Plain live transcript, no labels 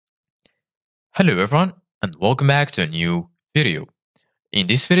Hello everyone and welcome back to a new video. In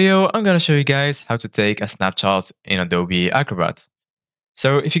this video, I'm going to show you guys how to take a snapshot in Adobe Acrobat.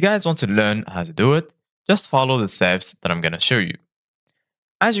 So if you guys want to learn how to do it, just follow the steps that I'm going to show you.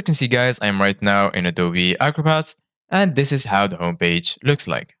 As you can see guys, I'm right now in Adobe Acrobat and this is how the homepage looks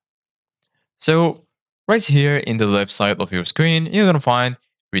like. So right here in the left side of your screen, you're going to find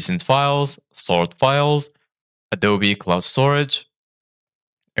recent files, stored files, Adobe Cloud Storage,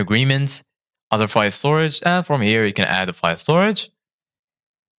 agreements, other file storage, and from here you can add a file storage.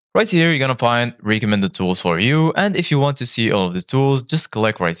 Right here you're gonna find recommended tools for you, and if you want to see all of the tools, just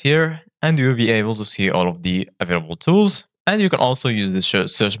click right here and you'll be able to see all of the available tools, and you can also use the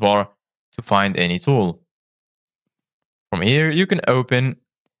search bar to find any tool. From here you can open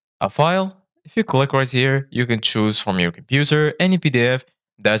a file. If you click right here, you can choose from your computer any PDF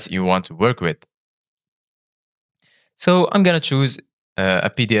that you want to work with. So I'm gonna choose a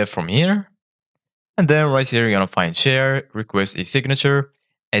PDF from here. And then right here, you're going to find share, request a signature,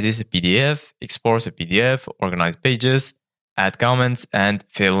 edit a PDF, export a PDF, organize pages, add comments, and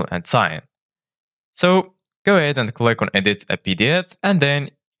fill and sign. So go ahead and click on edit a PDF, and then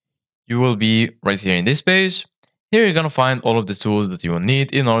you will be right here in this page. Here you're going to find all of the tools that you will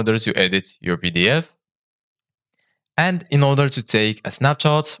need in order to edit your PDF. And in order to take a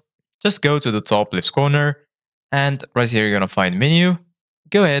snapshot, just go to the top left corner, and right here you're going to find menu.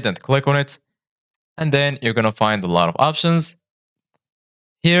 Go ahead and click on it. And then you're going to find a lot of options.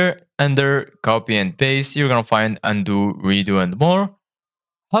 Here under copy and paste, you're going to find undo, redo, and more.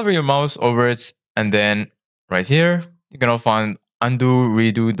 Hover your mouse over it. And then right here, you're going to find undo,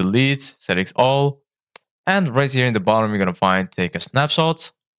 redo, delete, select all. And right here in the bottom, you're going to find take a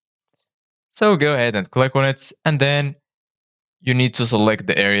snapshot. So go ahead and click on it. And then you need to select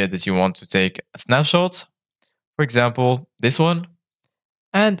the area that you want to take a snapshot. For example, this one.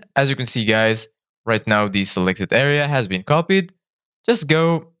 And as you can see, guys, right now, the selected area has been copied. Just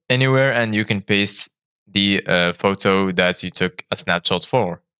go anywhere and you can paste the photo that you took a snapshot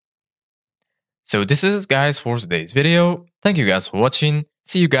for. So this is it guys for today's video. Thank you guys for watching.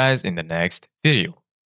 See you guys in the next video.